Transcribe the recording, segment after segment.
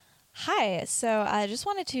Hi. So I just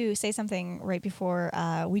wanted to say something right before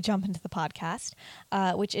we jump into the podcast,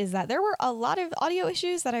 which is that there were a lot of audio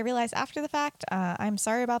issues that I realized after the fact. I'm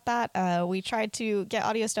sorry about that. We tried to get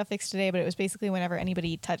audio stuff fixed today, but it was basically whenever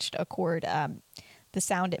anybody touched a cord, the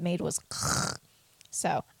sound it made was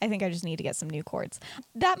so I think I just need to get some new chords.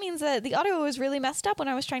 That means that the audio was really messed up when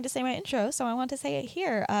I was trying to say my intro, so I want to say it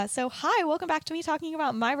here. So hi, welcome back to me talking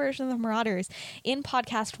about my version of the Marauders in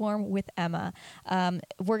podcast form with Emma.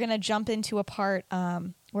 We're going to jump into a part,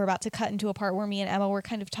 we're about to cut into a part where me and Emma were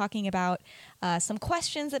kind of talking about some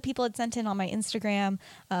questions that people had sent in on my Instagram.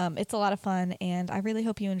 It's a lot of fun, and I really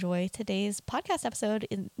hope you enjoy today's podcast episode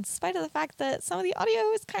in spite of the fact that some of the audio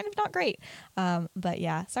is kind of not great. But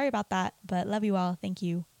yeah, sorry about that, but love you all. Thank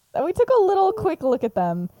you. We took a little quick look at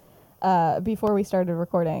them before we started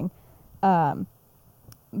recording.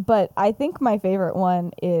 But I think my favorite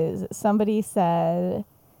one is somebody said,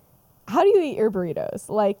 how do you eat your burritos?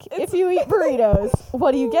 Like, if you eat burritos,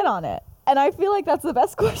 what do you get on it? And I feel like that's the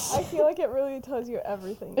best question. I feel like it really tells you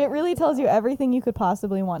everything. It really tells you everything you could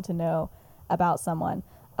possibly want to know about someone.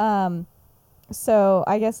 So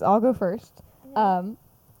I guess I'll go first. I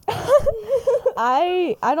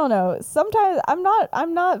don't know. Sometimes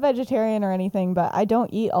I'm not vegetarian or anything, but I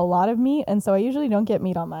don't eat a lot of meat, and so I usually don't get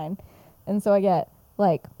meat on mine. And so I get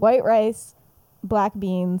like white rice, black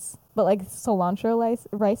beans, but like cilantro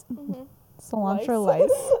rice. Mm-hmm. Cilantro lice.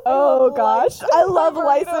 Oh gosh. I love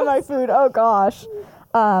lice in my food. Oh gosh.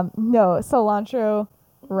 No, cilantro,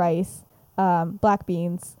 rice, black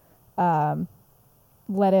beans,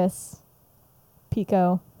 lettuce,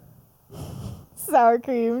 pico, sour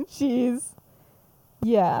cream, cheese.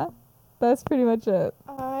 Yeah. That's pretty much it.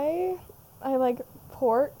 I like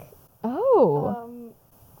pork. Oh.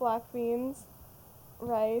 Black beans,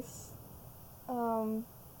 rice.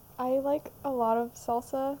 I like a lot of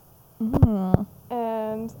salsa. Mm.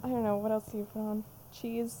 And I don't know, what else do you put on?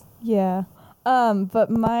 Cheese. Yeah. But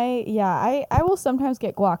I will sometimes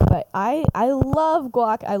get guac, but I love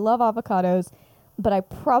guac. I love avocados, but I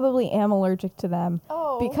probably am allergic to them.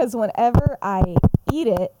 Oh. Because whenever I eat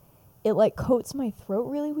it, it like coats my throat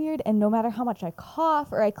really weird, and no matter how much I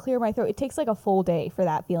cough or I clear my throat, it takes like a full day for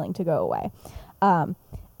that feeling to go away.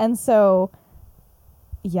 And so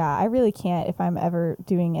yeah, I really can't if I'm ever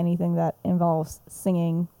doing anything that involves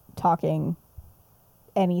singing, talking,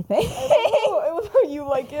 anything. I love how you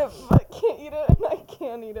like it but can't eat it, and I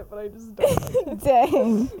can't eat it but I just don't like it.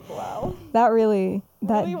 Dang. Wow. That really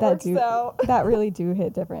works out. That really do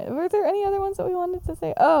hit different. Were there any other ones that we wanted to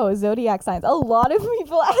say? Oh, zodiac signs. A lot of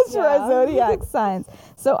people ask for our zodiac signs.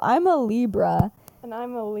 So I'm a Libra. And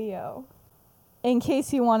I'm a Leo. In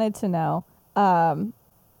case you wanted to know.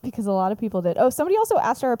 Because a lot of people did. Oh, somebody also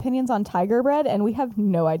asked our opinions on tiger bread, and we have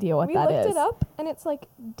no idea what that is. We looked it up, and it's like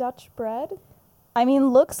Dutch bread. I mean,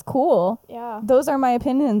 looks cool. Yeah. Those are my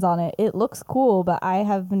opinions on it. It looks cool, but I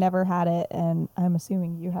have never had it, and I'm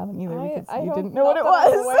assuming you haven't either because you didn't know what it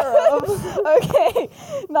was. Okay.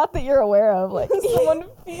 Not that you're aware of. Like someone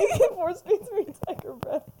forced me to eat tiger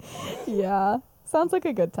bread. Yeah. Sounds like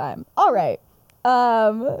a good time. All right.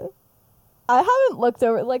 I haven't looked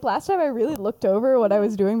over, like last time I really looked over what I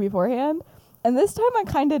was doing beforehand, and this time I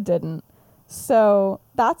kind of didn't. So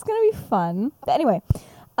that's going to be fun. But anyway,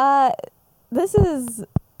 this is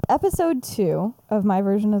episode 2 of my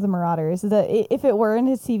version of the Marauders. If it were in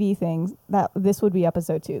his TV things, this would be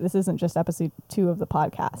episode 2. This isn't just episode 2 of the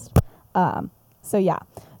podcast. So yeah.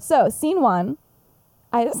 So scene 1,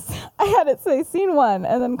 I had it say scene 1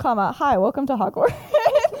 and then comma, hi, welcome to Hogwarts.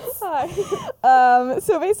 Hi.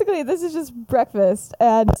 So basically this is just breakfast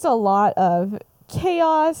and just a lot of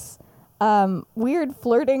chaos, weird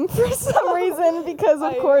flirting for some reason because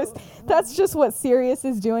of course that's just what Sirius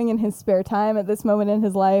is doing in his spare time at this moment in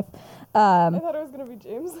his life. I thought it was going to be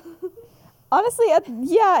James. Honestly,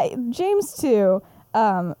 yeah, James too.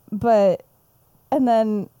 But, and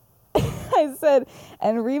then I said,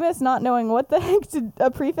 and Remus not knowing what the heck a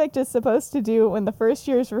prefect is supposed to do when the first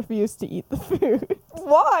years refuse to eat the food.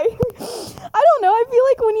 Why? I don't know. I feel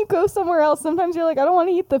like when you go somewhere else, sometimes you're like, I don't want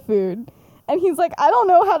to eat the food. And he's like, I don't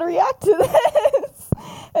know how to react to this.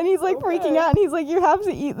 And he's like freaking out. And he's like, you have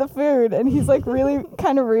to eat the food. And he's like really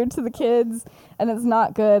kind of rude to the kids. And it's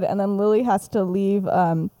not good. And then Lily has to leave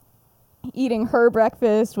eating her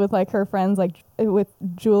breakfast with like her friends, like with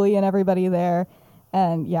Julie and everybody there.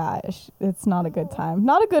 And yeah, it's not a good time.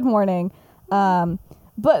 Not a good morning.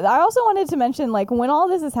 But I also wanted to mention, like, when all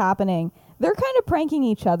this is happening, they're kind of pranking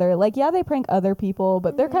each other. Like, yeah, they prank other people,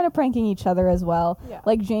 but they're kind of pranking each other as well. Yeah.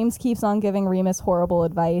 Like, James keeps on giving Remus horrible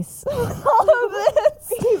advice. All of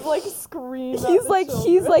this. He's like scream.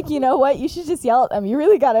 He's like, you know what? You should just yell at them. You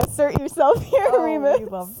really gotta assert yourself here, Remus. We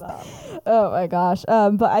love that. Oh my gosh.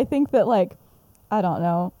 But I think that like, I don't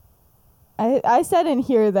know. I said in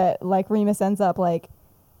here that like Remus ends up like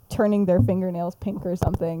turning their fingernails pink or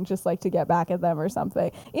something, just like to get back at them or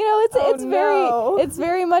something. You know, it's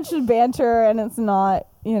very much banter, and it's not,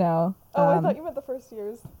 you know. I thought you meant the first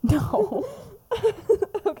years. No.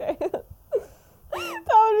 Okay. That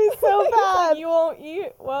would be so bad. You won't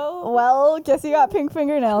eat. Well, guess you got pink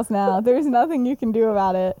fingernails now. There's nothing you can do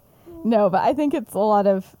about it. No, but I think it's a lot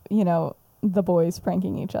of, you know, the boys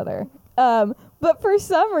pranking each other. But for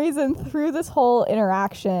some reason, through this whole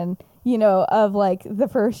interaction, you know, of like the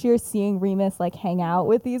first year seeing Remus like hang out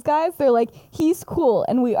with these guys, they're like, he's cool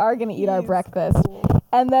and we are gonna eat our breakfast. Cool.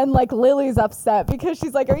 And then like Lily's upset because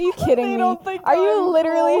she's like, are you kidding me? Are you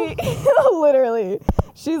literally literally?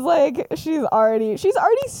 She's already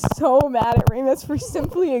so mad at Remus for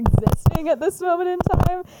simply existing at this moment in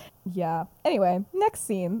time. Yeah. Anyway, next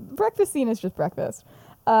scene. Breakfast scene is just breakfast.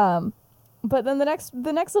 But then the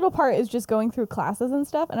next little part is just going through classes and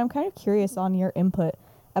stuff, and I'm kind of curious on your input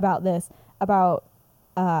about this, about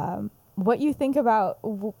what you think about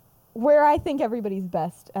where I think everybody's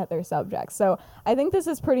best at their subjects. So I think this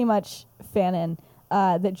is pretty much Fanon,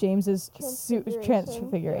 that James is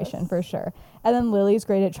transfiguration, yes, for sure. And then Lily's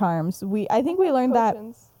great at charms. I think we learned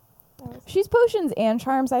potions. That she's potions and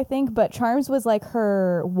charms, I think, but charms was like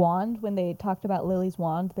her wand. When they talked about Lily's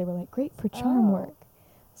wand, they were like, great for charm work.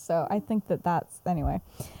 So I think that's anyway.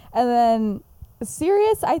 And then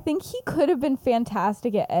Sirius, I think he could have been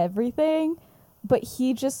fantastic at everything, but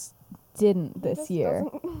he just didn't this year.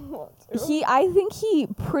 I think he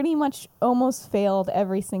pretty much almost failed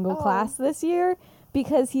every single class this year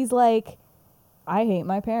because he's like, I hate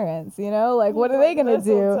my parents, you know? Like, what are they going to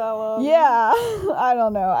do? Yeah, I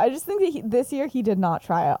don't know. I just think that this year he did not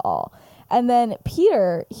try at all. And then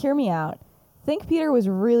Peter, hear me out. I think Peter was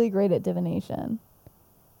really great at divination.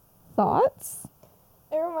 Thoughts?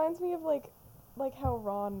 It reminds me of like how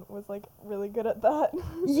Ron was like really good at that.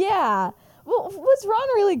 Yeah. Well, was Ron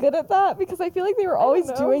really good at that? Because I feel like they were always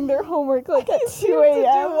doing their homework like at 2 a.m.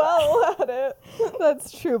 do well at it.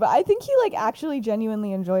 That's true, but I think he like actually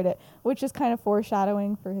genuinely enjoyed it, which is kind of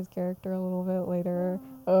foreshadowing for his character a little bit later.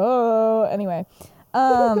 Oh, anyway.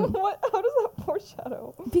 What? How does that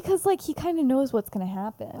foreshadow? Because like he kind of knows what's gonna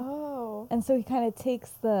happen. Oh. And so he kind of takes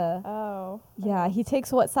the. Oh. Yeah, he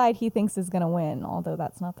takes what side he thinks is gonna win, although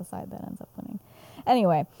that's not the side that ends up winning.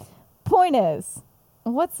 Anyway, point is,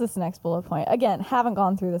 what's this next bullet point? Again, haven't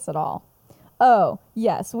gone through this at all. Oh,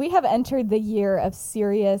 yes, we have entered the year of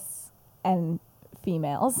Sirius and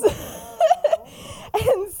females.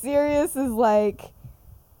 And Sirius is like,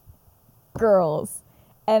 girls.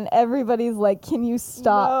 And everybody's like, can you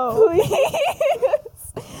stop, please?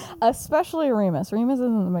 Especially Remus. Remus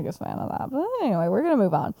isn't the biggest fan of that. But anyway, we're going to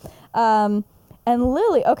move on. And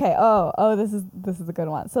Lily, okay, this is a good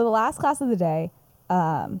one. So the last class of the day,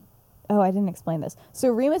 I didn't explain this. So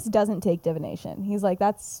Remus doesn't take divination. He's like,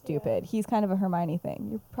 that's stupid. Yeah. He's kind of a Hermione thing.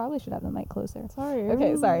 You probably should have the mic closer. Sorry.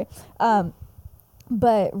 Okay, sorry.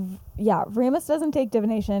 But yeah, Remus doesn't take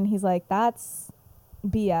divination. He's like, that's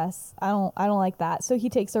BS. I don't like that. So he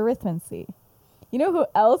takes arithmancy. You know who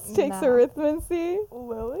else takes arithmancy?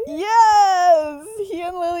 Lily? Yes! He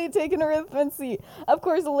and Lily take an arithmancy. Of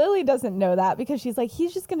course, Lily doesn't know that because she's like,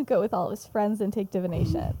 he's just going to go with all of his friends and take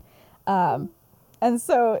divination. And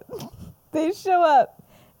so they show up,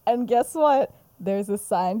 and guess what? There's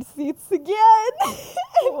assigned seats again. And she's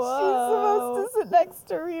supposed to sit next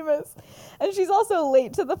to Remus. And she's also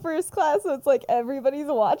late to the first class, so it's like everybody's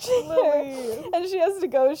watching her. And she has to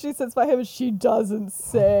go, she sits by him, and she doesn't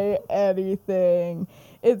say anything.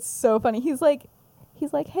 It's so funny. He's like,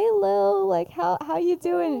 hey, Lil, like, how you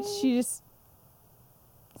doing? And she just,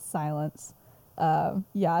 silence.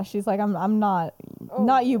 Yeah, she's like, I'm not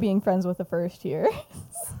you being friends with the first year.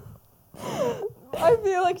 I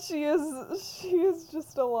feel like she is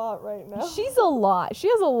just a lot right now. She's a lot. She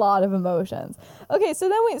has a lot of emotions. Okay, so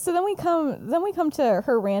then we come to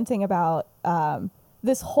her ranting about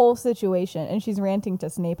this whole situation, and she's ranting to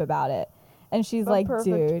Snape about it. And she's like,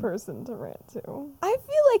 dude, person to rant to. I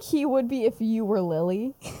feel like he would be if you were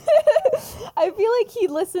Lily. I feel like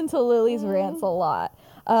he'd listen to Lily's rants a lot.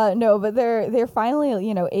 No, but they're finally,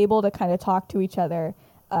 you know, able to kind of talk to each other.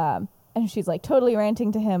 And she's like totally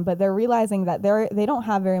ranting to him, but they're realizing that they don't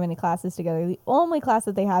have very many classes together. The only class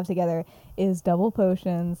that they have together is double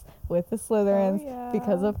potions with the Slytherins,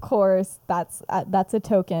 because of course that's a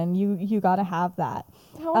token. You got to have that.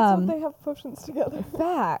 How else would they have potions together?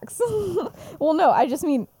 Facts. Well, no, I just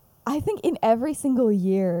mean, I think in every single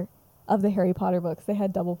year of the Harry Potter books, they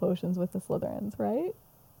had double potions with the Slytherins, right?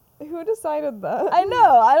 Who decided that? I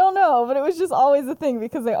know, I don't know, but it was just always a thing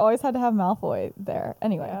because they always had to have Malfoy there.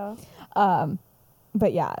 Anyway. Yeah.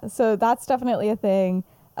 But yeah, so that's definitely a thing.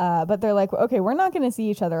 But they're like, okay, we're not going to see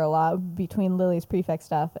each other a lot between Lily's prefect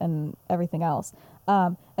stuff and everything else.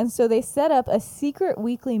 And so they set up a secret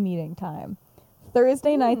weekly meeting time.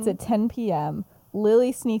 Thursday nights at 10 p.m.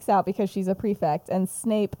 Lily sneaks out because she's a prefect, and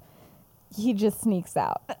Snape, he just sneaks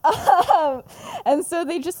out. And so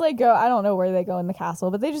they just like go, I don't know where they go in the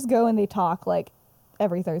castle, but they just go and they talk like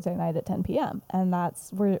every Thursday night at 10 p.m. And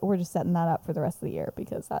that's, we're just setting that up for the rest of the year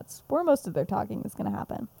because that's where most of their talking is going to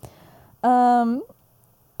happen.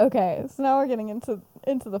 Okay, so now we're getting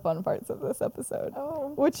into the fun parts of this episode,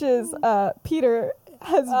 which is Peter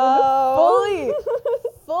has been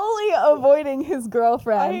fully avoiding his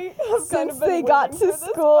girlfriend since they got to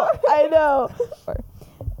school. I know.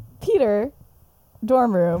 Peter,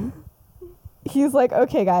 dorm room. He's like,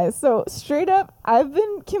 okay, guys, so straight up, I've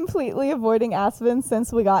been completely avoiding Aspen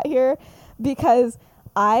since we got here because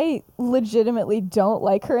I legitimately don't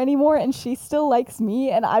like her anymore and she still likes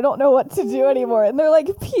me and I don't know what to do anymore. And they're like,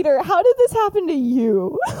 Peter, how did this happen to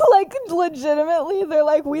you? Like, legitimately, they're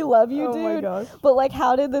like, we love you, dude. My gosh. But like,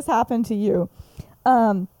 how did this happen to you?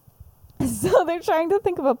 So they're trying to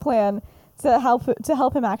think of a plan to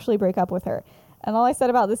help him actually break up with her. And all I said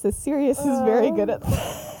about this is Sirius is very good at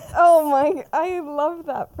this. I love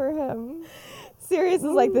that for him. Sirius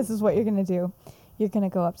is like, this is what you're going to do. You're going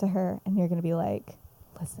to go up to her and you're going to be like,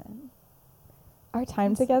 listen, our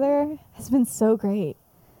time together has been so great,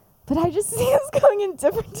 but I just see us going in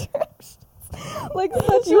different directions. Like,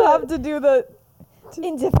 such you have to do the...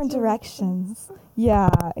 in different directions. Yeah,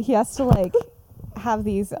 he has to, like, have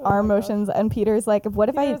these arm motions, and Peter's like,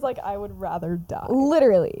 Peter's like, I would rather die.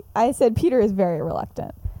 Literally. I said Peter is very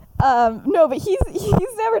reluctant. No, but he's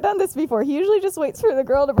never done this before. He usually just waits for the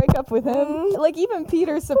girl to break up with him. Like, even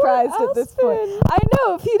Peter's surprised at this point. I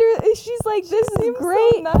know, Peter, she's like, this is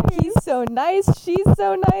great. So nice. He's so nice. She's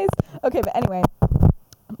so nice. Okay, but anyway,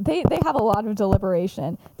 they have a lot of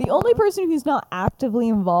deliberation. The only person who's not actively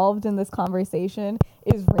involved in this conversation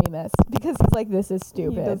is Remus, because he's like, this is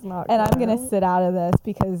stupid. He does not care. I'm going to sit out of this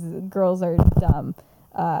because girls are dumb.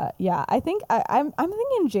 Yeah, I think I'm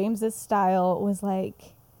thinking James's style was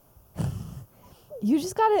like, you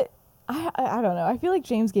just gotta, I don't know. I feel like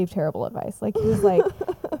James gave terrible advice. Like, he was like,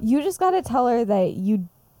 you just gotta tell her that you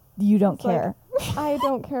don't care. Like, I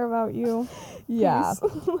don't care about you. Yeah.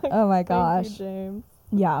 Like, oh my gosh. Thank you, James.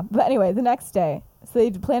 Yeah. But anyway, the next day, so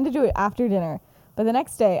they plan to do it after dinner. But the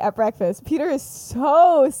next day at breakfast, Peter is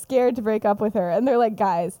so scared to break up with her. And they're like,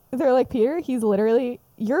 guys, Peter, he's literally,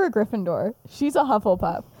 you're a Gryffindor. She's a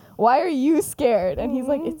Hufflepuff. Why are you scared? And he's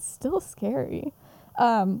like, it's still scary.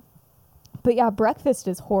 But yeah, breakfast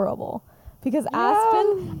is horrible because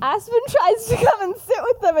Aspen tries to come and sit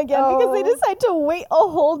with them again because they decide to wait a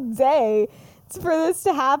whole day for this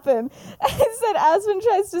to happen. I said Aspen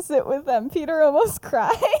tries to sit with them. Peter almost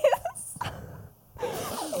cries.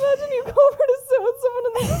 Imagine you go over to sit with someone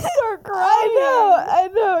and they just start crying. I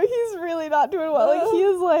know. He's really not doing well. Like, he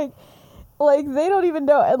is like they don't even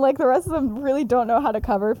know, and like the rest of them really don't know how to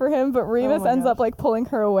cover for him. But Remus ends up like pulling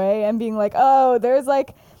her away and being like, "Oh, there's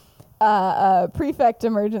like a prefect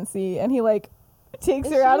emergency," and he like takes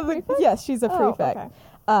her out of the. Yes, she's a prefect. Okay.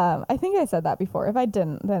 I think I said that before. If I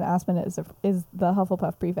didn't, then Aspen is the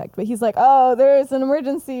Hufflepuff prefect. But he's like, "Oh, there's an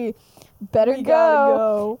emergency. Better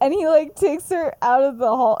go." And he like takes her out of the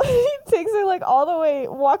hall. He takes her like all the way,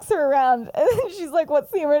 walks her around, and then she's like,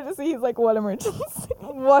 "What's the emergency?" He's like, "What emergency?"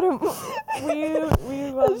 We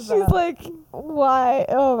love she's that. Like, "Why?"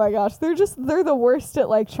 Oh my gosh, they're the worst at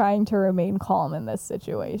like trying to remain calm in this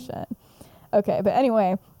situation. Okay, but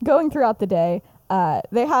anyway, going throughout the day,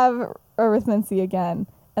 they have arithmancy again,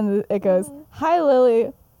 and it goes, "Hi,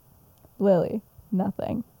 Lily." Lily,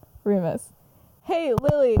 nothing. Remus, "Hey,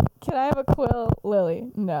 Lily, can I have a quill?"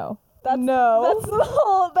 Lily, no. That's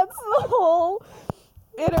the whole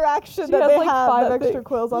interaction she that they have. 5 extra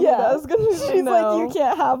quills on the desk. She's like, you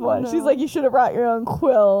can't have one. No. She's like, you should have brought your own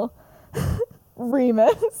quill.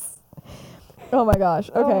 Remus. Oh my gosh.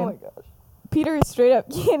 Okay. Oh my gosh. Peter is straight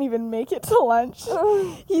up can't even make it to lunch.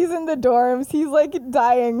 He's in the dorms. He's like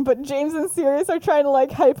dying, but James and Sirius are trying to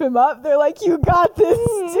like hype him up. They're like, "You got this,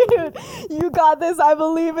 dude. You got this. I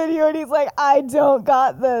believe in you." And he's like, "I don't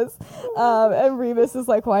got this." And Remus is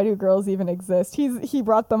like, "Why do girls even exist?" He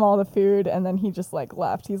brought them all the food and then he just like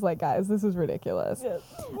left. He's like, "Guys, this is ridiculous." Yes.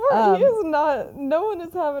 He is not. No one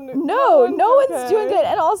is having. No one's doing good.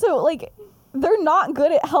 And also, like, they're not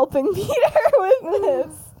good at helping Peter with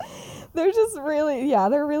this. They're just really,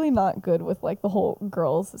 they're really not good with like the whole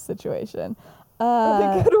girls situation.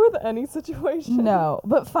 Are they good with any situation? No,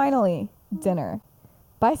 but finally, dinner.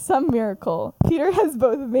 By some miracle, Peter has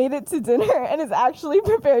both made it to dinner and is actually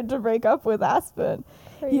prepared to break up with Aspen.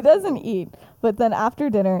 Crazy. He doesn't eat, but then after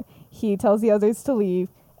dinner, he tells the others to leave,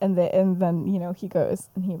 and then he goes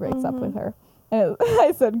and he breaks up with her. And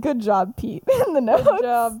I said, "Good job, Pete," in the notes. Good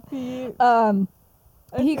job, Pete.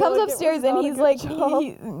 He comes upstairs and he's like,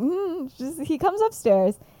 he comes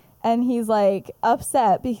upstairs and he's like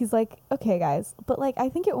upset because he's like, "Okay, guys, but like I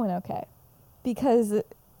think it went okay because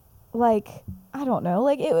like I don't know,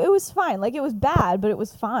 like it was fine, like it was bad, but it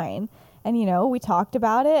was fine, and we talked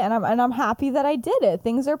about it, and I'm happy that I did it.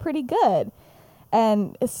 Things are pretty good."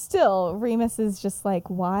 And still, Remus is just like,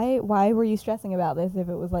 why were you stressing about this if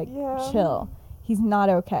it was like chill? He's not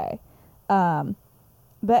okay. But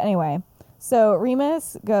anyway, so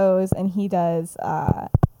Remus goes and he does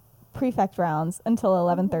prefect rounds until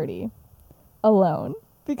 11:30 alone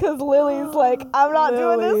because Lily's like, "I'm not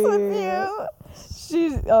doing this with you."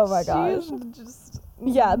 She's, oh my gosh.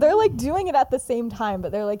 Yeah, they're like doing it at the same time,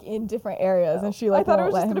 but they're like in different areas, and she like. I thought it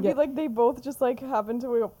was won't just let gonna him be like they both just like happen to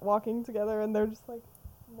be walking together, and they're just like,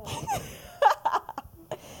 no.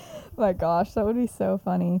 My gosh, that would be so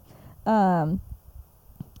funny.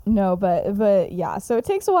 No, but yeah, so it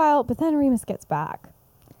takes a while, but then Remus gets back,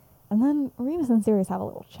 and then Remus and Sirius have a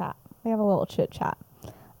little chat. They have a little chit chat,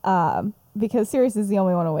 because Sirius is the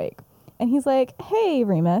only one awake, and he's like, "Hey,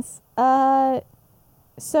 Remus,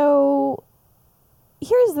 so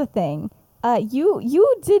here's the thing.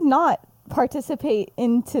 You did not participate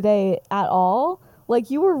in today at all. Like,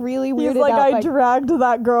 you were really weirded He's like, out. I dragged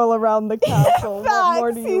that girl around the castle. What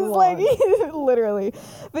more do you want? Like, literally.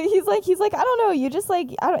 But he's like, I don't know. You just like,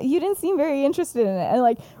 you didn't seem very interested in it. And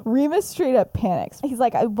like, Remus straight up panics. He's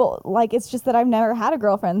like, it's just that I've never had a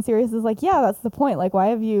girlfriend. And Sirius is like, yeah, that's the point. Like, why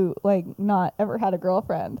have you like not ever had a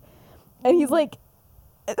girlfriend? And he's like,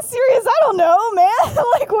 Sirius, I don't know, man.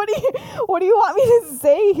 Like, what do you want me to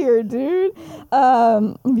say here, dude?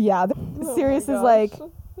 Yeah. Sirius is like,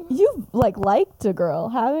 you've like liked a girl,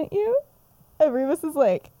 haven't you? And Remus is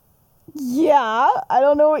like, yeah, I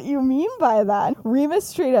don't know what you mean by that. Remus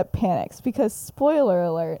straight up panics because, spoiler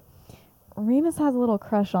alert, Remus has a little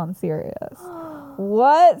crush on Sirius.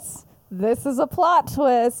 What? This is a plot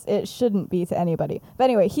twist. It shouldn't be to anybody. But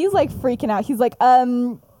anyway, he's like freaking out. He's like, I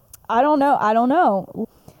don't know.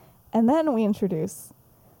 And then we introduce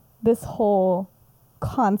this whole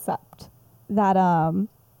concept that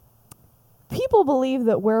people believe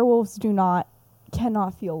that werewolves cannot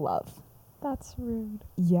feel love. That's rude.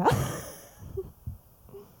 Yeah.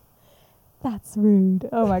 That's rude.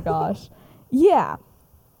 Oh my gosh. Yeah.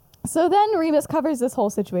 So then Remus covers this whole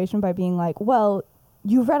situation by being like, well,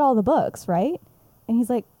 you've read all the books, right? And he's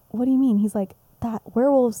like, what do you mean? He's like, that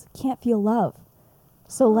werewolves can't feel love.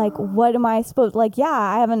 So, like, what am I supposed... Like, yeah,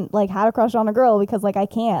 I haven't, like, had a crush on a girl because, like, I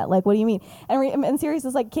can't. Like, what do you mean? And Sirius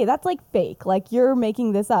is like, okay, that's, like, fake. Like, you're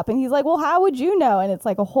making this up. And he's like, well, how would you know? And it's,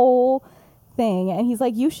 like, a whole thing. And he's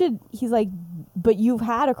like, he's like, but you've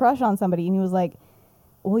had a crush on somebody. And he was like,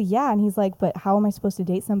 well, yeah. And he's like, but how am I supposed to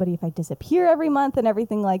date somebody if I disappear every month and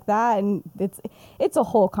everything like that? And it's a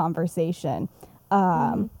whole conversation.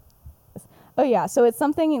 Oh, yeah. So it's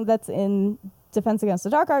something that's in Defense Against the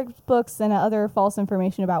Dark Arts books and other false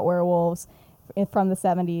information about werewolves from the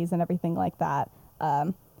 70s and everything like that.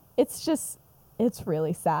 It's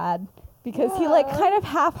really sad because he like kind of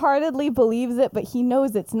half-heartedly believes it, but he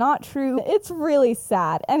knows it's not true. It's really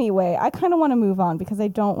sad. Anyway, I kind of want to move on because I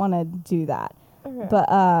don't want to do that. Okay. But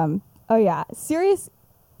oh yeah, Sirius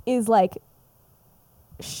is like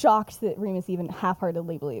shocked that Remus even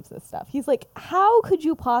half-heartedly believes this stuff. He's like, how could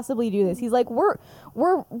you possibly do this? He's like, we're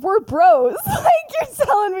bros. Like, you're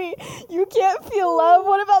telling me you can't feel love?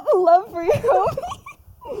 What about the love for your homie?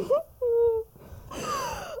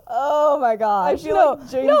 Oh my gosh. I feel like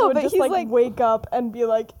James would just like wake up and be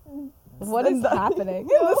like, what is happening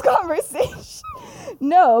in this conversation?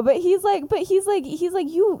 No, but he's like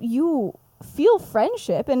you feel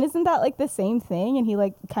friendship, and isn't that like the same thing? And he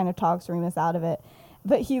like kind of talks Remus out of it.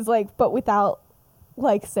 But he's like, but without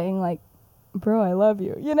like saying like, bro, I love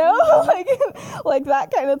you, you know? like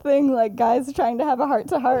that kind of thing. Like guys trying to have a heart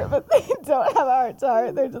to heart, but they don't have a heart to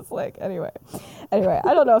heart. They're just like, anyway, I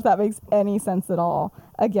don't know if that makes any sense at all.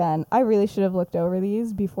 Again, I really should have looked over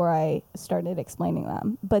these before I started explaining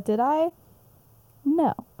them. But did I?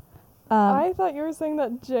 No. I thought you were saying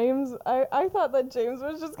that James, I thought that James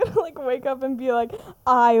was just going to like wake up and be like,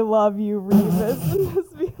 I love you, Remus. And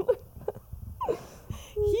just be like,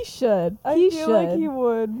 he should. I feel like he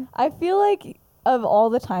would. I feel like of all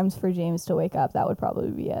the times for James to wake up, that would probably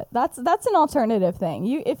be it. That's an alternative thing.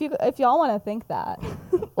 If y'all want to think that,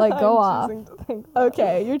 like, go off. Choosing to think that.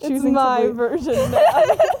 Okay, you're choosing It's my to version now.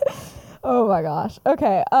 Oh my gosh.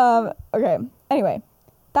 Okay. Okay. Anyway,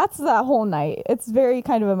 that's that whole night. It's very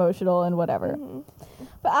kind of emotional and whatever.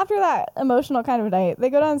 But after that emotional kind of night, they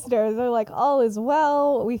go downstairs. They're like, all is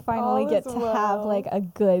well. We finally All get is to well. have like a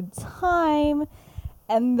good time.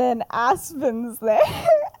 And then Aspen's there,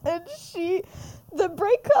 and the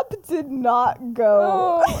breakup did not go.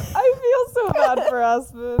 Oh, I feel so bad for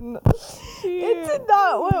Aspen. It did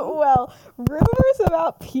not went well. Rumors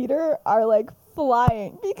about Peter are like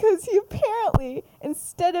flying because he apparently,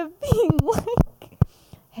 instead of being like,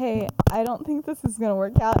 hey, I don't think this is going to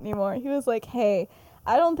work out anymore, he was like, hey,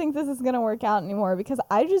 I don't think this is going to work out anymore because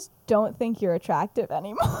I just don't think you're attractive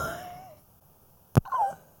anymore.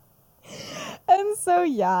 And so,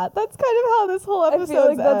 yeah, that's kind of how this whole episode I feel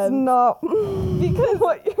like that's ends. not Because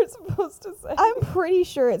what you're supposed to say. I'm pretty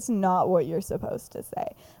sure it's not what you're supposed to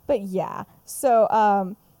say. But yeah.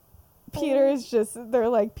 So Peter is just, they're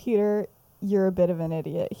like, Peter, you're a bit of an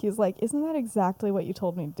idiot. He's like, isn't that exactly what you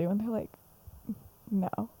told me to do? And they're like, no.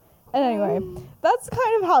 And anyway, that's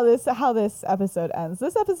kind of how this episode ends.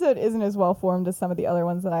 This episode isn't as well formed as some of the other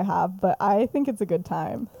ones that I have, but I think it's a good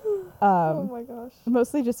time. Oh my gosh.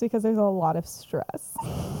 Mostly just because there's a lot of stress.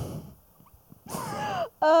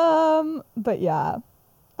 But yeah,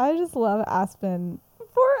 I just love Aspen.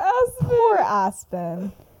 Poor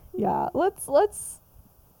Aspen. Yeah, let's.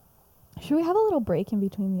 Should we have a little break in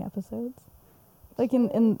between the episodes? Like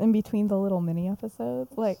in between the little mini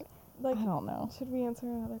episodes? Like I don't know. Should we answer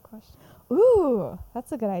another question? Ooh,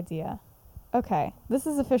 that's a good idea. Okay, this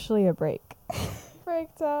is officially a break.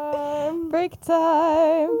 Break time. Break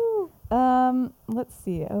time. Woo. Let's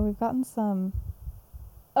see. Oh, we've gotten some.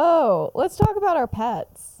 Oh, let's talk about our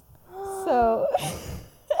pets. So,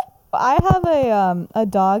 I have a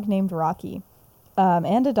dog named Rocky,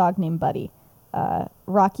 and a dog named Buddy.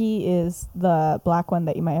 Rocky is the black one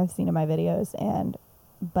that you might have seen in my videos, and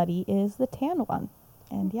Buddy is the tan one.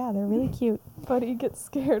 And yeah, they're really cute. Buddy gets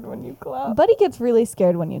scared when you clap. Buddy gets really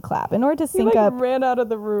scared when you clap. In order to sync up ran out of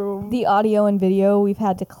the room. the audio and video, we've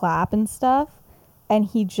had to clap and stuff, and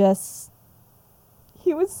he was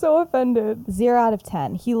so offended. 0 out of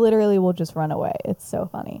 10. He literally will just run away. It's so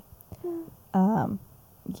funny.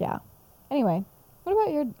 Yeah. Anyway,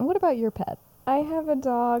 what about your pet? I have a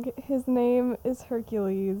dog. His name is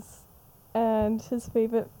Hercules, and his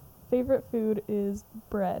favorite food is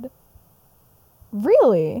bread.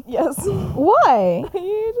 Really? Yes. Why?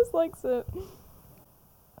 He just likes it.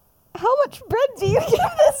 How much bread do you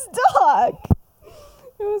give this dog?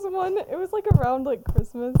 It was like around like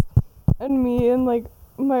Christmas, and me and like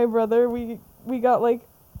my brother, we got like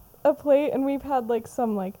a plate, and we've had like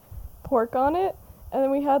some like pork on it, and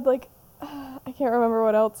then we had like I can't remember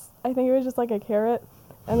what else. I think it was just like a carrot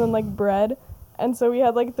and then like bread. And so we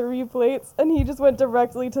had like 3 plates, and he just went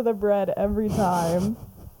directly to the bread every time.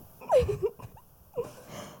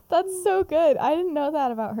 That's so good. I didn't know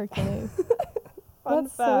that about Hercules. Fun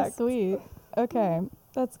That's fact. so sweet. Okay,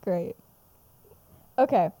 that's great.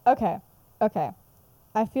 Okay.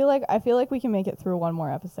 I feel like we can make it through one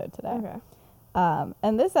more episode today. Okay.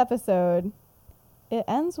 And this episode, it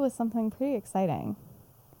ends with something pretty exciting.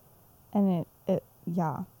 And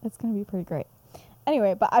it's gonna be pretty great.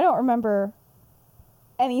 Anyway, but I don't remember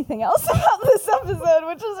anything else about this episode,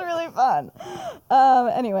 which is really fun.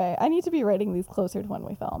 Anyway, I need to be writing these closer to when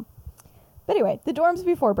we film. But anyway, the dorms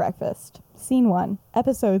before breakfast, scene 1,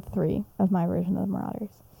 episode 3 of my version of the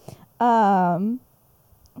Marauders.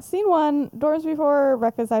 Scene 1, dorms before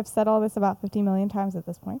breakfast. I've said all this about 50 million times at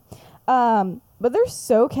this point. But they're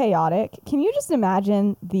so chaotic. Can you just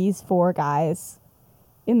imagine these 4 guys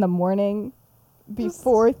in the morning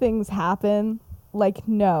before things happen? Like,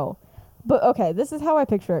 no. But okay, this is how I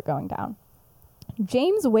picture it going down.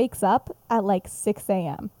 James wakes up at like 6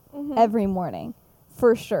 a.m. Every morning,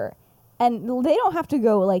 for sure. And they don't have to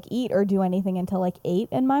go like eat or do anything until like 8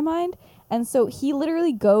 in my mind. And so he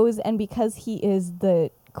literally goes, and because he is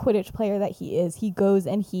the Quidditch player that he is, he goes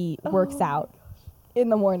and he works out in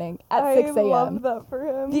the morning at 6 a.m. I love that for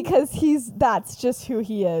him. Because that's just who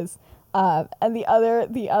he is. And the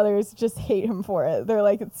others just hate him for it. They're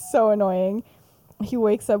like, it's so annoying. He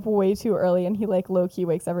wakes up way too early, and he like low-key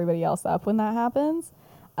wakes everybody else up when that happens.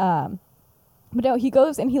 But no, he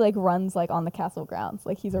goes and he like runs like on the castle grounds.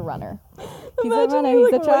 Like he's a runner. He's a runner.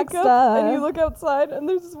 He's a track star. And you look outside, and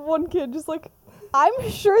there's this one kid just like. I'm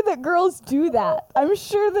sure that girls do that. I'm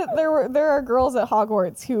sure that there are girls at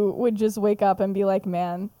Hogwarts who would just wake up and be like,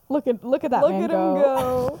 man, look at that man go. Look at him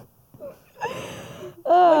go.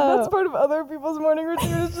 Like, that's part of other people's morning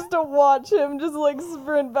routine is just to watch him just, like,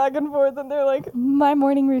 sprint back and forth, and they're like... My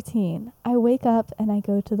morning routine. I wake up and I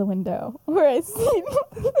go to the window where I see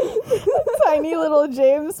tiny little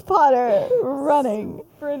James Potter running.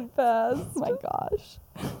 Sprint fast. Oh my gosh.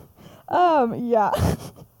 Yeah.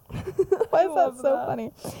 Why is that so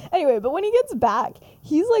funny? Anyway, but when he gets back,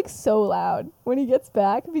 he's like so loud when he gets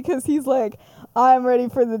back because he's like, I'm ready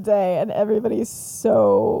for the day, and everybody's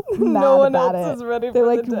so mad No one about else it. is ready They're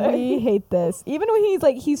for like, the day. we hate this. Even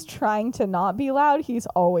when he's trying to not be loud, he's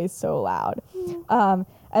always so loud.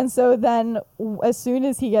 And so then as soon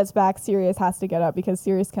as he gets back, Sirius has to get up because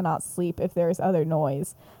Sirius cannot sleep if there's other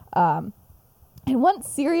noise. And once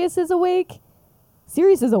Sirius is awake,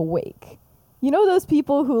 You know those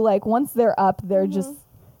people who, like, once they're up, they're just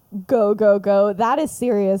go, go, go. That is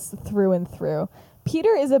Sirius through and through.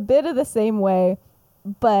 Peter is a bit of the same way,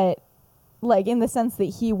 but, like, in the sense that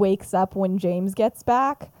he wakes up when James gets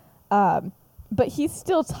back. But he's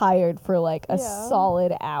still tired for, like, a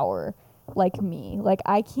solid hour, like me. Like,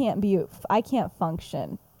 I can't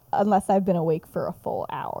function unless I've been awake for a full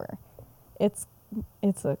hour. It's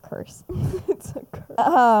a curse. It's a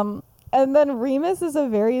curse. And then Remus is a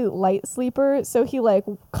very light sleeper, so he, like,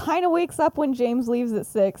 kind of wakes up when James leaves at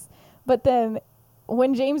 6, but then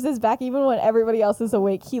when James is back, even when everybody else is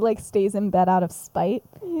awake, he, like, stays in bed out of spite.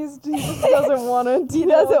 He just doesn't want to. He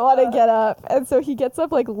doesn't want to get up, and so he gets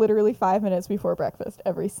up, like, literally 5 minutes before breakfast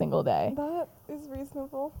every single day. That is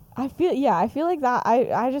reasonable. I feel like that.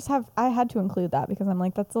 I had to include that because I'm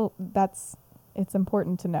like, it's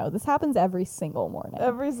important to know. This happens every single morning.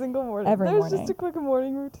 Every single morning. Every There's morning. just a quick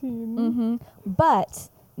morning routine. Mm-hmm. But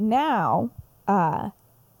now,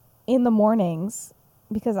 in the mornings,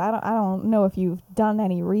 because I don't know if you've done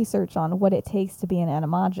any research on what it takes to be an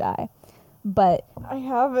Animagi, but I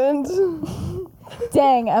haven't.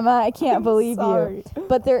 dang, Emma, I can't I'm believe sorry. you.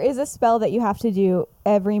 But there is a spell that you have to do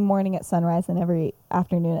every morning at sunrise and every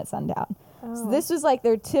afternoon at sundown. So this was like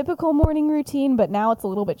their typical morning routine, but now it's a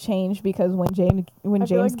little bit changed because when James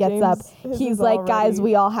like gets up, his he's is like, already- guys,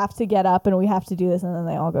 we all have to get up and we have to do this, and then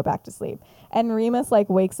they all go back to sleep. And Remus, like,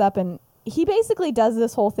 wakes up and he basically does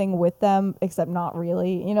this whole thing with them, except not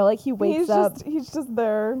really. You know, like, he wakes up. He's just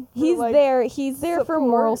there. for, He's like, there. He's there for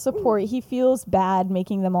moral support. support. He feels bad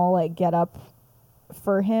making them all, like, get up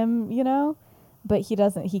for him, you know? But he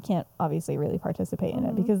can't obviously really participate in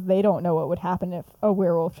it because they don't know what would happen if a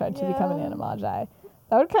werewolf tried to become an Animagi.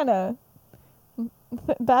 That would kind of...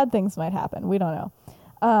 bad things might happen. We don't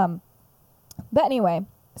know. But anyway,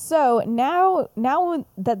 so now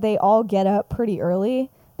that they all get up pretty early,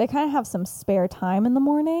 they kind of have some spare time in the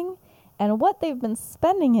morning. And what they've been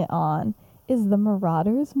spending it on is the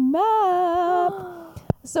Marauders map.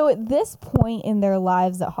 So at this point in their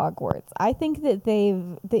lives at Hogwarts, I think that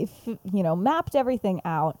they've mapped everything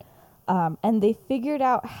out, and they figured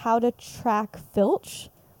out how to track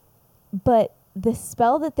Filch, but the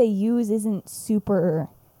spell that they use isn't super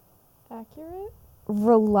accurate,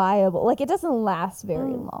 reliable. Like, it doesn't last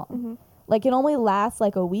very long. Mm-hmm. Like, it only lasts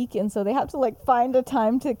like a week, and so they have to, like, find a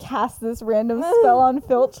time to cast this random spell on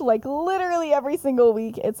Filch, like, literally every single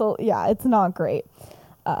week. It's not great.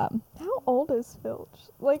 How old is Filch?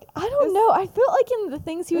 Like, I don't know. I feel like in the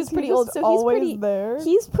things he was pretty old, so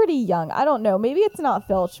he's pretty young. I don't know. Maybe it's not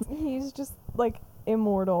Filch. He's just, like,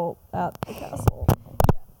 immortal at the castle.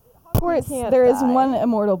 Of course, there is one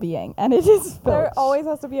immortal being, and it is Filch. There always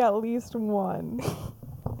has to be at least one.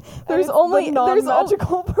 There's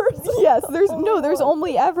non-magical person. Yes, there's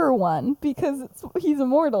only ever one because he's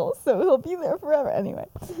immortal, so he'll be there forever. Anyway,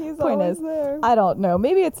 He's point always is, there. I don't know.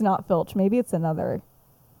 Maybe it's not Filch. Maybe it's another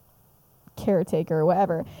caretaker or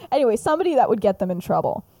whatever. Anyway, somebody that would get them in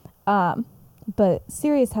trouble. But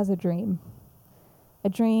Sirius has a dream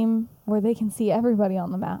where they can see everybody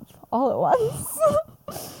on the map all at once.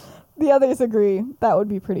 The others agree that would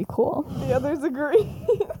be pretty cool. The others agree.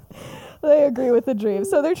 They agree with the dream.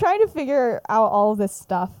 So they're trying to figure out all this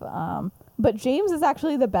stuff. But James is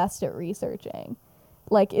actually the best at researching.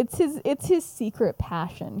 Like, it's his secret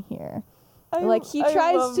passion here. He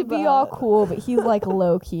tries to be all cool, but he's like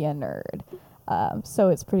low key a nerd. So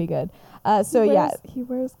it's pretty good. He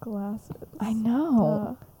wears glasses. I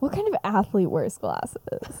know. What kind of athlete wears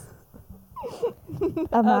glasses?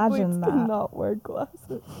 Imagine that. Cannot wear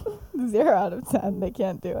glasses. 0 out of 10. They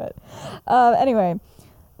can't do it. Anyway,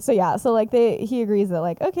 he agrees that,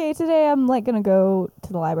 like, okay, today I'm, like, gonna go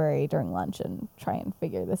to the library during lunch and try and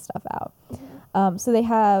figure this stuff out. So they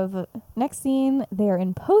have, next scene, they're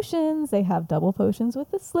in potions. They have double potions with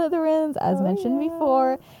the Slytherins, as mentioned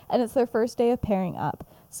before, and it's their first day of pairing up.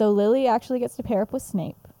 So Lily actually gets to pair up with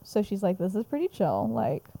Snape. So she's like, this is pretty chill,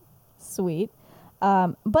 like, sweet.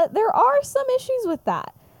 But there are some issues with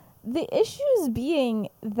that. The issues being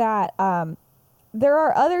that there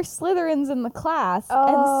are other Slytherins in the class,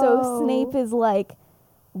 and so Snape is like,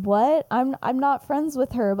 what? I'm not friends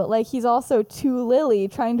with her, but like he's also to Lily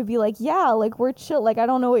trying to be like, yeah, like we're chill, like I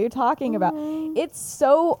don't know what you're talking about. It's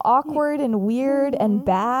so awkward and weird and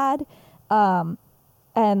bad. And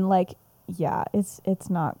like, yeah, it's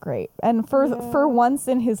not great. And for once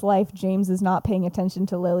in his life, James is not paying attention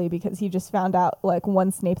to Lily because he just found out like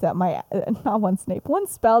one spell that might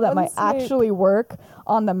actually work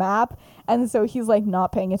on the map. And so he's like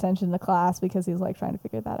not paying attention to class because he's like trying to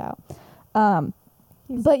figure that out.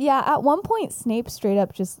 But yeah, at one point Snape straight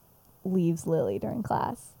up just leaves Lily during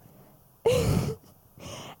class.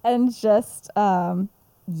 And just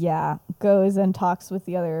goes and talks with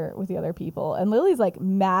the other people, and Lily's like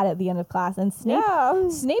mad at the end of class, and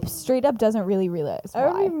Snape straight up doesn't really realize why.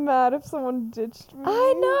 I would be mad if someone ditched me.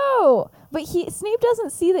 I know, but Snape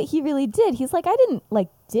doesn't see that he really did. He's like, I didn't like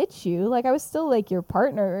ditch you, like I was still like your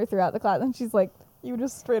partner throughout the class. And she's like, you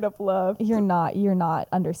just straight up left. You're not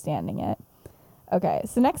understanding it. Okay,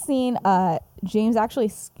 so next scene, James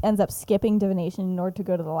actually ends up skipping divination in order to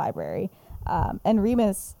go to the library. And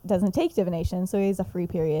Remus doesn't take divination, so he has a free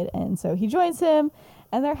period, and so he joins him,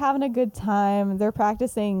 and they're having a good time. They're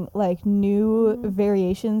practicing like new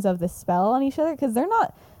variations of the spell on each other, because they're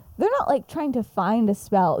not like trying to find a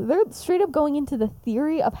spell. They're straight up going into the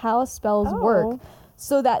theory of how spells work,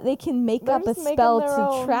 so that they can make up a spell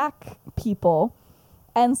to track people.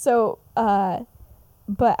 And so,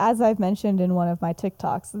 but as I've mentioned in one of my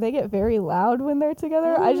TikToks, they get very loud when they're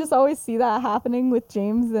together. I just always see that happening with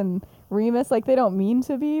James and Remus. Like, they don't mean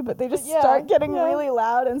to be, but they just start getting really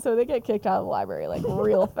loud, and so they get kicked out of the library like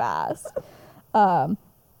real fast. But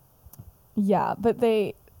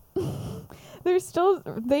they're still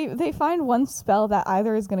they find one spell that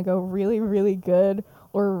either is going to go really, really good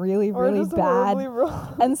or really, really bad,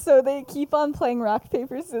 and so they keep on playing rock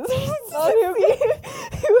paper scissors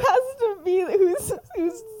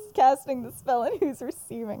who's casting the spell and who's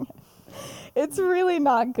receiving it. It's really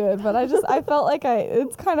not good, but I felt like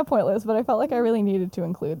it's kind of pointless, but I felt like I really needed to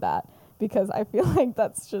include that because I feel like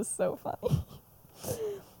that's just so funny.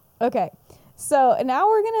 Okay, so now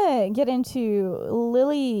we're gonna get into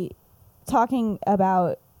Lily talking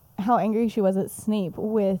about how angry she was at Snape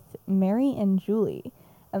with Mary and Julie.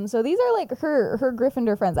 And so these are like her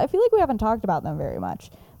Gryffindor friends. I feel like we haven't talked about them very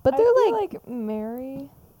much, but they're like Mary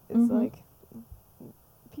is like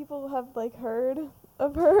people have like heard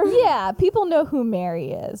of her. Yeah, people know who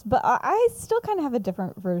Mary is, but I still kind of have a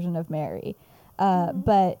different version of Mary.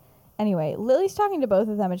 But anyway, Lily's talking to both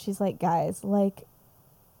of them, and she's like, guys, like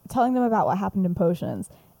telling them about what happened in potions.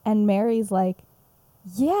 And Mary's like,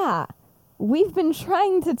 yeah, we've been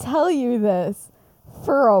trying to tell you this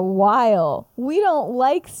for a while. We don't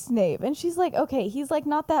like Snape. And she's like, okay, he's like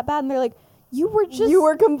not that bad. And they're like, you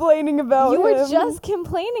were complaining about him. You were just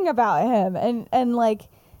complaining about him. And like,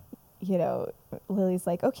 you know, Lily's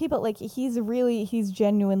like, okay, but like he's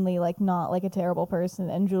genuinely like not like a terrible person.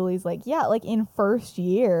 And Julie's like, yeah, like in first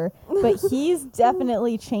year, but he's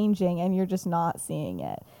definitely changing and you're just not seeing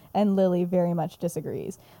it. And Lily very much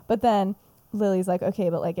disagrees. But then Lily's like, okay,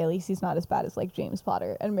 but like at least he's not as bad as like James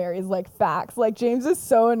Potter. And Mary's like, facts, like James is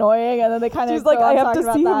so annoying. And then they kind of, she's like, I have to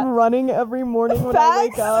see him running every morning when I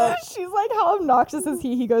wake up. She's like, how obnoxious is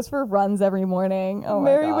he? He goes for runs every morning. Oh,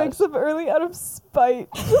 Mary wakes up early out of spite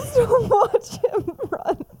just to watch him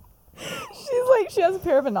run. She's like, she has a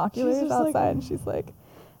pair of binoculars outside, like, and she's like,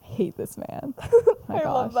 I hate this man. I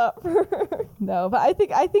love that for her. No, but I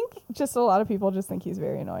think just a lot of people just think he's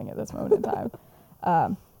very annoying at this moment in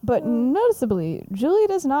time. But noticeably, Julie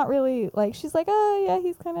does not really like. She's like, oh yeah,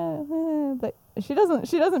 he's kind of, but she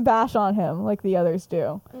doesn't bash on him like the others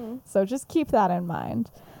do. So just keep that in mind.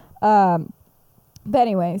 But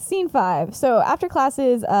anyway, scene 5. So after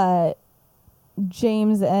classes,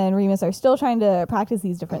 James and Remus are still trying to practice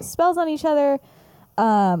these different spells on each other,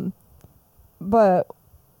 but.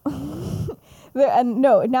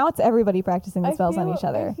 Now it's everybody practicing the spells on each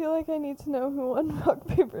other. I feel like I need to know who won rock,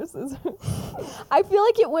 paper, scissors. I feel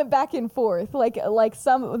like it went back and forth. Like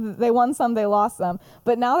some, they won some, they lost some.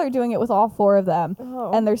 But now they're doing it with all 4 of them.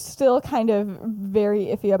 And they're still kind of very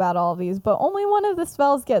iffy about all of these. But only one of the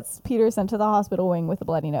spells gets Peter sent to the hospital wing with a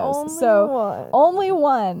bloody nose. Only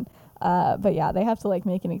one. But yeah, they have to like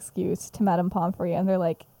make an excuse to Madame Pomfrey. And they're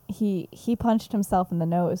like, he punched himself in the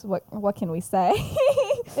nose. What can we say?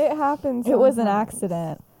 It happens. It was an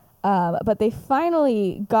accident. But they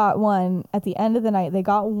finally got one at the end of the night. They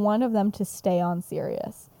got one of them to stay on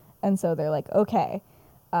Sirius. And so they're like, okay,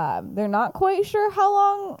 They're not quite sure how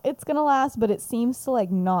long it's gonna last, but it seems to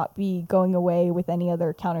like not be going away with any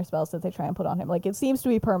other counter spells that they try and put on him. Like it seems to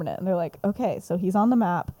be permanent, and they're like, okay, so he's on the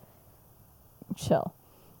map. Chill.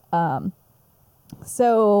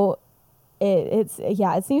 So it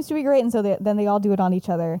seems to be great, and so then they all do it on each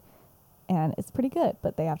other, and it's pretty good.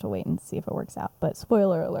 But they have to wait and see if it works out. But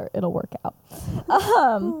spoiler alert, it'll work out.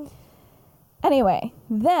 Anyway,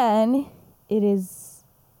 then it is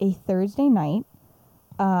a Thursday night.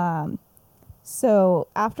 So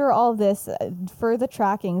after all of this, for the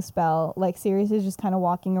tracking spell, like Sirius is just kind of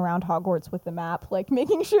walking around Hogwarts with the map, like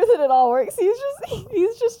making sure that it all works.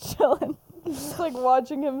 He's just chilling. Just like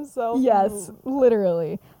watching himself. Yes,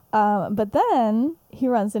 literally. But then he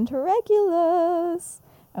runs into Regulus,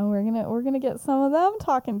 and we're gonna get some of them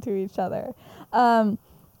talking to each other.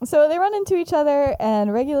 So they run into each other,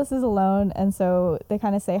 and Regulus is alone, and so they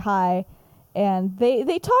kind of say hi, and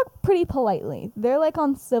they talk pretty politely. They're like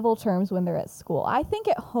on civil terms when they're at school. I think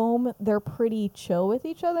at home they're pretty chill with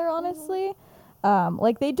each other, honestly.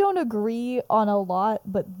 Like they don't agree on a lot,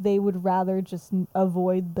 but they would rather just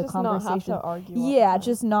avoid the conversation. Not have to argue. Yeah,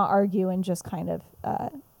 just not argue and just kind of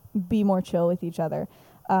be more chill with each other.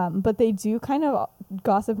 But they do kind of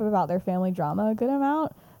gossip about their family drama a good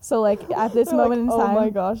amount. So like at this moment like, in time, oh my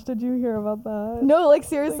gosh, did you hear about that? no, like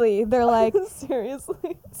seriously, they're like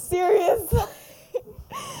seriously.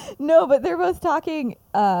 No, but they're both talking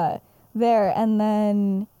there, and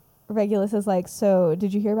then Regulus is like, so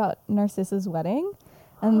did you hear about Narcissa's wedding?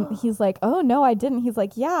 And he's like, oh no, I didn't. He's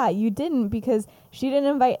like, yeah, you didn't, because she didn't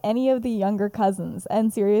invite any of the younger cousins.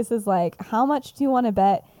 And Sirius is like, how much do you want to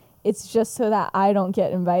bet it's just so that I don't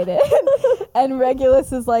get invited? And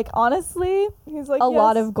Regulus is like, honestly, He's like, a yes.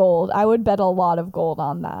 lot of gold. I would bet a lot of gold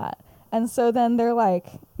on that. And so then they're like,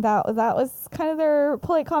 that was kind of their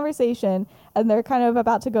polite conversation, and they're kind of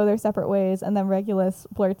about to go their separate ways. And then Regulus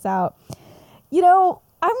blurts out, you know,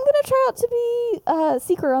 I'm going to try out to be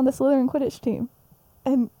Seeker on the Slytherin Quidditch team.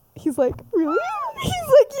 And he's like, really? He's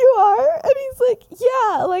like, you are? And he's like,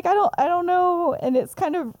 yeah, like, I don't know. And it's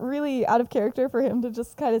kind of really out of character for him to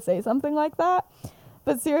just kind of say something like that.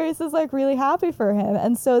 But Sirius is like really happy for him.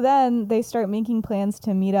 And so then they start making plans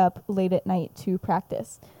to meet up late at night to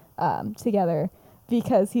practice together,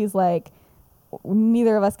 because he's like,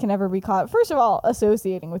 neither of us can ever be caught, first of all,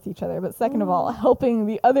 associating with each other, but second of all, helping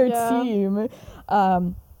the other team.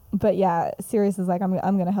 But yeah, Sirius is like, I'm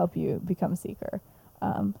going to help you become Seeker.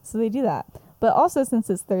 So they do that. But also, since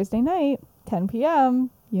it's Thursday night, 10 p.m.,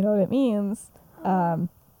 you know what it means.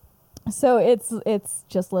 So it's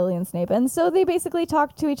just Lily and Snape. And so they basically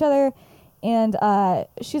talk to each other, and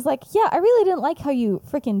she's like, yeah, I really didn't like how you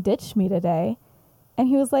freaking ditched me today. And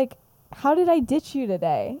he was like, how did I ditch you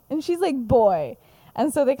today? And she's like, boy.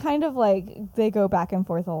 And so they kind of like, they go back and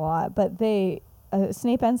forth a lot, but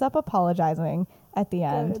Snape ends up apologizing at the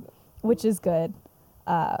end, which is good.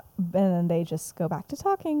 And then they just go back to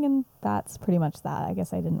talking, and that's pretty much that. I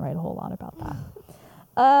guess I didn't write a whole lot about that.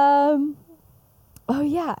 Oh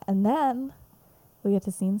yeah, and then we get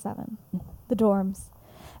to scene 7, the dorms.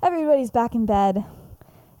 Everybody's back in bed.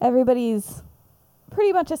 Everybody's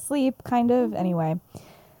pretty much asleep, kind of. Anyway,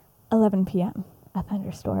 11 p.m., a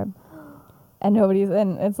thunderstorm. And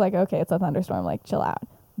it's like, okay, it's a thunderstorm, like, chill out.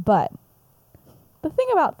 But the thing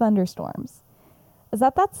about thunderstorms is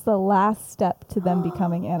that that's the last step to them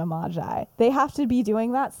becoming Animagi. They have to be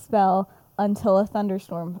doing that spell until a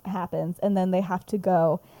thunderstorm happens, and then they have to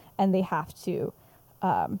go and they have to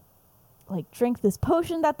like drink this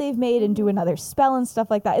potion that they've made and do another spell and stuff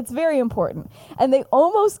like that. It's very important. And they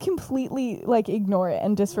almost completely like ignore it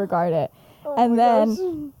and disregard it. And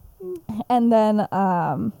then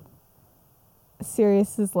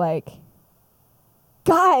Sirius is like,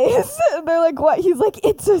 guys, they're like, what? He's like,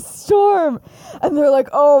 it's a storm. And they're like,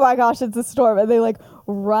 oh my gosh, it's a storm. And they like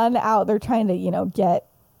run out. They're trying to, get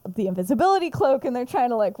the invisibility cloak, and they're trying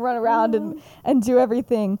to like run around and do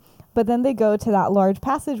everything. But then they go to that large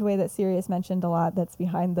passageway that Sirius mentioned a lot, that's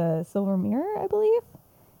behind the silver mirror, I believe.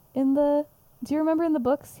 Do you remember in the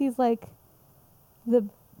books, he's like the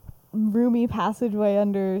roomy passageway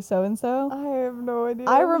under so-and-so? I have no idea.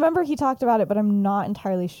 I remember he talked about it, but I'm not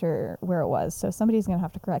entirely sure where it was. So somebody's going to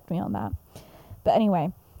have to correct me on that. But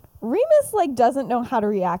anyway, Remus like doesn't know how to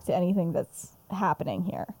react to anything that's happening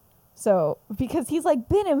here. So, because he's like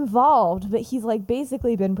been involved, but he's like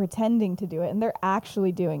basically been pretending to do it, and they're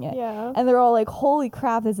actually doing it. Yeah. And they're all like, holy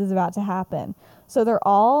crap, this is about to happen. So they're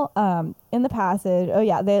all in the passage. Oh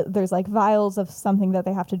yeah, there's like vials of something that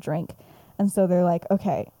they have to drink. And so they're like,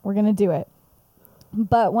 okay, we're going to do it.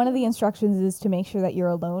 But one of the instructions is to make sure that you're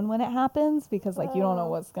alone when it happens, because like you don't know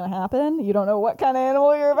what's going to happen. You don't know what kind of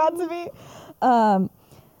animal you're about to be.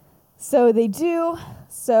 So they do.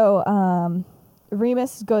 So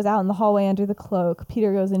Remus goes out in the hallway under the cloak.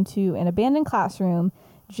 Peter goes into an abandoned classroom.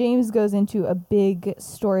 James goes into a big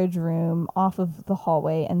storage room off of the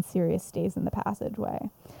hallway, and Sirius stays in the passageway.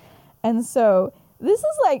 And so this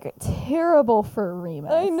is like terrible for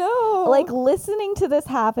Remus. I know. Like listening to this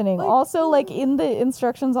happening. Like, also, like in the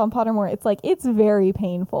instructions on Pottermore, it's like it's very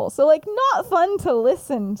painful. So like not fun to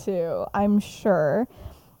listen to, I'm sure.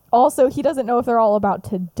 Also, he doesn't know if they're all about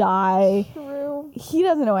to die. True. He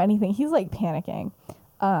doesn't know anything. He's like panicking.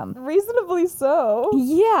 Reasonably so.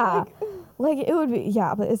 Yeah. Like it would be,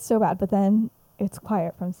 yeah, but it's so bad. But then it's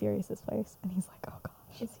quiet from Sirius's place, and he's like, "Oh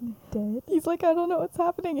gosh, Is he dead? he's like, I don't know what's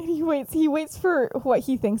happening." And he waits for what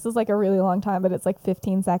he thinks is like a really long time, but it's like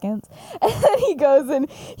 15 seconds. And then he goes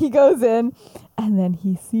in, and then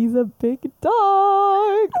he sees a big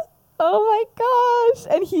dog. Oh my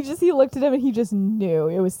gosh. And he looked at him and he just knew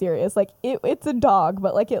it was Sirius. Like it's a dog,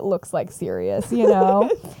 but like it looks like Sirius, you know?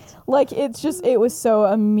 Like it was so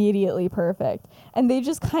immediately perfect. And they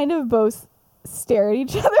just kind of both stare at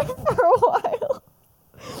each other for a while.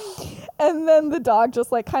 And then the dog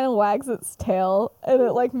just like kind of wags its tail, and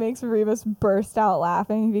it like makes Remus burst out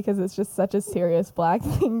laughing because it's just such a serious black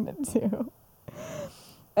thing to do.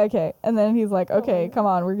 Okay, and then he's like, "Okay, come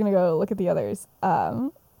on, we're gonna go look at the others."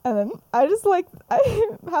 And then I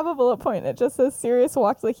have a bullet point. It just says Sirius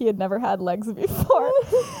walked like he had never had legs before.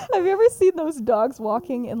 Have you ever seen those dogs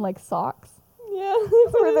walking in like socks? Yeah.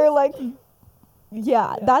 Where they're like,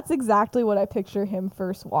 yeah, that's exactly what I picture him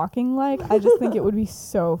first walking like. I just think it would be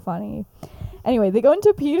so funny. Anyway, they go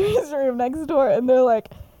into Peter's room next door, and they're like,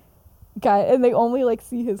 and they only like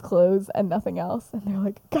see his clothes and nothing else. And they're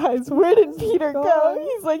like, "Guys, where did Peter go?"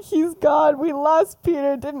 He's like, "He's gone. We lost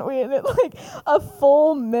Peter, didn't we?" And it like a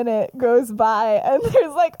full minute goes by, and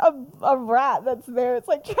there's like a rat that's there. It's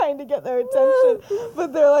like trying to get their attention,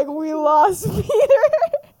 but they're like, "We lost Peter."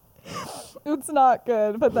 It's not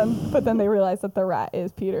good. But then they realize that the rat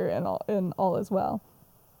is Peter, and all is well.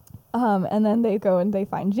 And then they go and they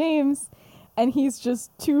find James. And he's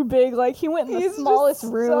just too big. Like, he went in the smallest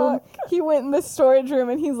room. He went in the storage room,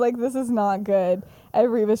 and he's like, "This is not good."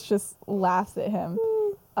 And Remus just laughs at him.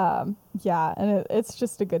 Yeah, and it's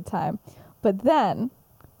just a good time. But then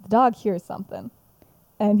the dog hears something,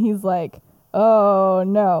 and he's like, "Oh,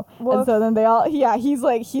 no." Woof. And so then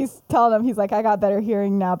he's telling them, he's like, "I got better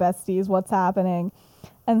hearing now, besties. What's happening?"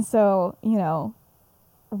 And so,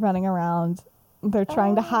 running around, they're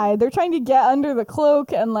trying to hide. They're trying to get under the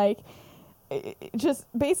cloak, and, like, just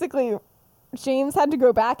basically James had to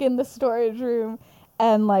go back in the storage room,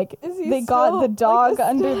 and like they got the dog like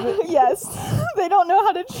under the yes. They don't know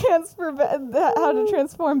how to transform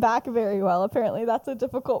back very well. Apparently that's a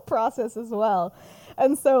difficult process as well.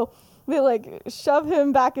 And so they like shove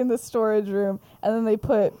him back in the storage room, and then they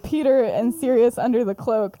put Peter and Sirius under the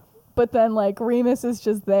cloak, but then like Remus is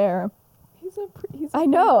just there. I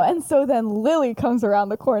know, and so then Lily comes around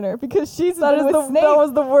the corner because she's been with Snape. That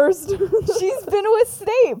was the worst. She's been with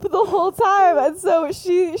Snape the whole time, and so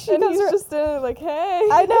she and comes he's just like, "Hey."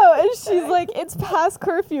 I know, and she's like, "It's past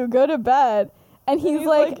curfew, go to bed." And he's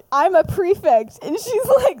like, "I'm a prefect," and she's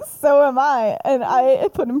like, "So am I." And I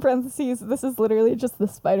put in parentheses, this is literally just the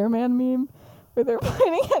Spider-Man meme where they're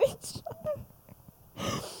pointing at each other.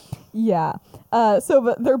 Yeah.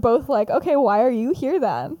 But they're both like, "Okay, why are you here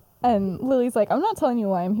then?" And Lily's like, "I'm not telling you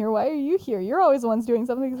why I'm here. Why are you here? You're always the ones doing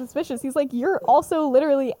something suspicious." He's like, "You're also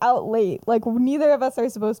literally out late. Like, neither of us are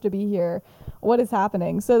supposed to be here. What is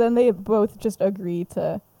happening?" So then they both just agree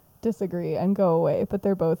to disagree and go away. But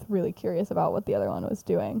they're both really curious about what the other one was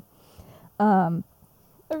doing. I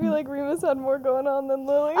feel like Remus had more going on than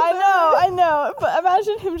Lily. I know. But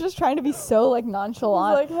imagine him just trying to be so, like,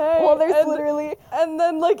 nonchalant. He's like, "Hey." Well, there's literally... And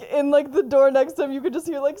then, like, in, like, the door next to him, you could just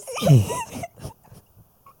hear, like...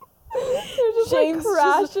 just, James like,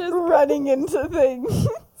 crashes, just running into things.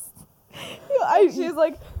 She's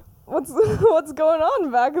like, what's going on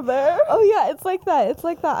back there? Oh yeah, it's like that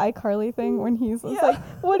iCarly thing when he's like,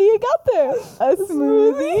 "What do you got there?" A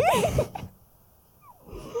smoothie.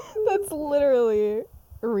 That's literally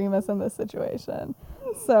Remus in this situation.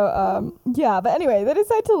 So but anyway, they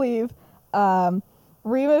decide to leave.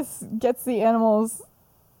 Remus gets the animals.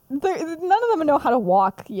 None of them know how to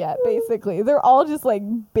walk yet, basically. They're all just like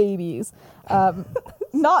babies.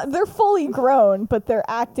 They're fully grown, but they're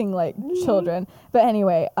acting like children. But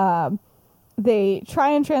anyway, they try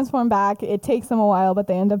and transform back. It takes them a while, but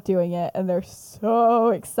they end up doing it, and they're so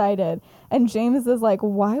excited. And James is like,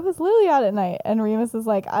 "Why was Lily out at night?" And Remus is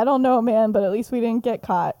like, "I don't know, man, but at least we didn't get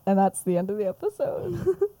caught." And that's the end of the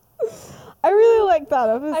episode. I really like that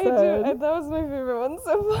episode. I do. That was my favorite one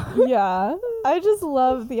so far. Yeah. I just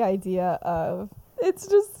love the idea of... It's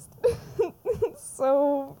just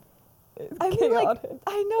so I mean, like, chaotic.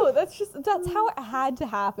 I know, that's how it had to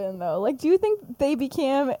happen, though. Like, do you think they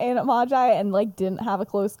became Animagi and, like, didn't have a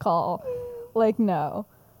close call? Like, no.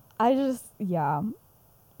 Yeah.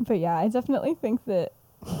 But yeah, I definitely think that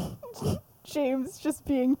James just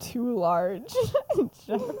being too large.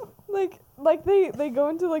 Like they go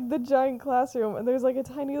into like the giant classroom and there's like a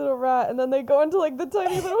tiny little rat, and then they go into like the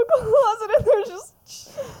tiny little closet and there's just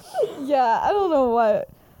Yeah, I don't know what.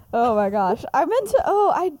 Oh my gosh. I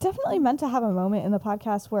definitely meant to have a moment in the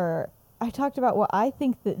podcast where I talked about what I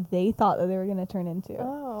think that they thought that they were going to turn into.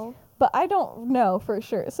 oh. But I don't know for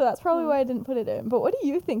sure. So that's probably why I didn't put it in. But what do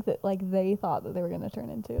you think that like they thought that they were going to turn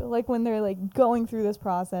into? Like when they're like going through this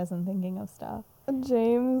process and thinking of stuff.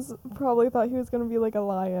 James probably thought he was gonna be like a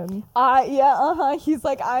lion. He's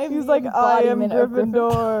like, I am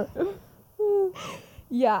Gryffindor.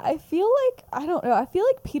 Yeah, I feel like, I don't know. I feel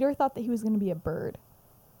like Peter thought that he was going to be a bird.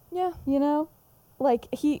 Yeah. You know?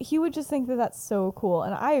 Like, he would just think that that's so cool.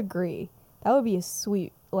 And I agree. That would be a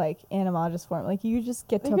sweet, like, Animagus form. Like, you just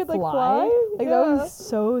get to could, fly. like, fly? Like, that would be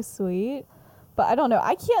so sweet. But I don't know.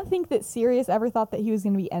 I can't think that Sirius ever thought that he was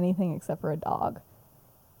going to be anything except for a dog.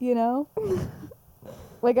 You know?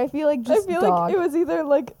 Like, I feel like just dog. like it was either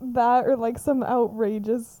like that or like some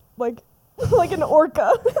outrageous, like an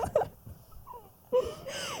orca.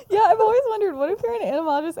 Yeah, I've always wondered, what if you're an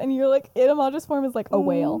Animagus and your like Animagus form is like a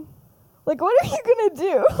whale? Like, what are you gonna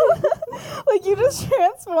do? Like, you just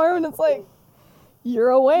transform and it's like, you're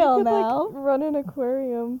a whale you could, now. like, run an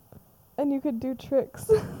aquarium, and you could do tricks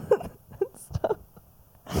and stuff.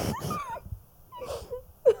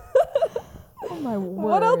 Oh my word.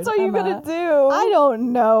 What else are you Emma. gonna do? I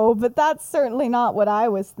don't know, but that's certainly not what I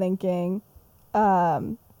was thinking.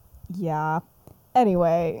 Yeah.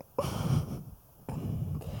 Anyway.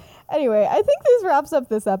 Anyway, I think this wraps up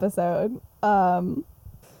this episode.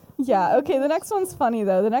 Yeah, okay, the next one's funny,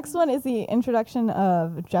 though. The next one is the introduction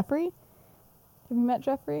of Jeffrey. Have you met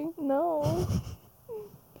Jeffrey? No.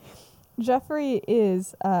 Jeffrey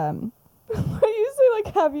is, Why do you say,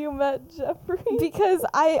 like, have you met Jeffrey? because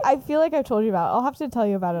I feel like I've told you about it. I'll have to tell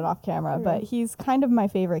you about it off camera, Okay. but he's kind of my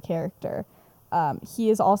favorite character. He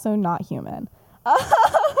is also not human.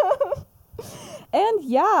 And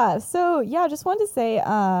yeah, so yeah, just wanted to say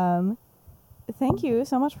thank you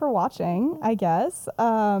so much for watching, I guess.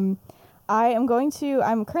 I'm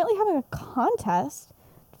currently having a contest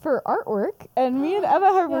for artwork, and me and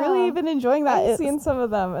Emma have really Yeah. been enjoying that. I've seen some of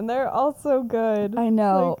them, and they're all so good. I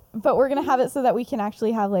know, but we're gonna have it so that we can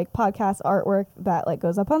actually have like podcast artwork that like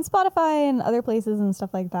goes up on Spotify and other places and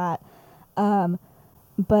stuff like that.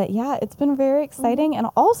 But yeah, it's been very exciting, and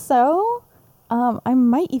also I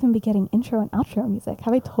might even be getting intro and outro music.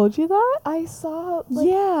 Have I told you that? I saw, like,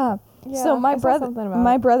 Yeah. So my I saw brother, something about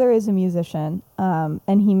my it. brother is a musician,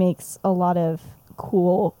 and he makes a lot of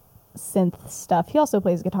cool synth stuff. He also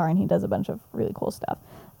plays guitar, and he does a bunch of really cool stuff.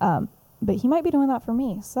 But he might be doing that for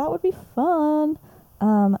me, so that would be fun.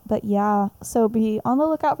 But yeah, so be on the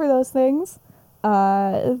lookout for those things.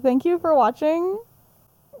 Thank you for watching.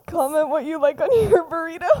 Comment what you like on your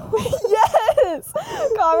burrito. Yes.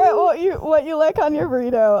 Comment what you like on your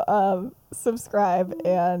burrito. Subscribe,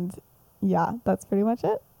 and yeah, that's pretty much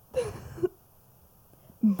it.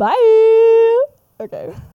 Bye. Okay.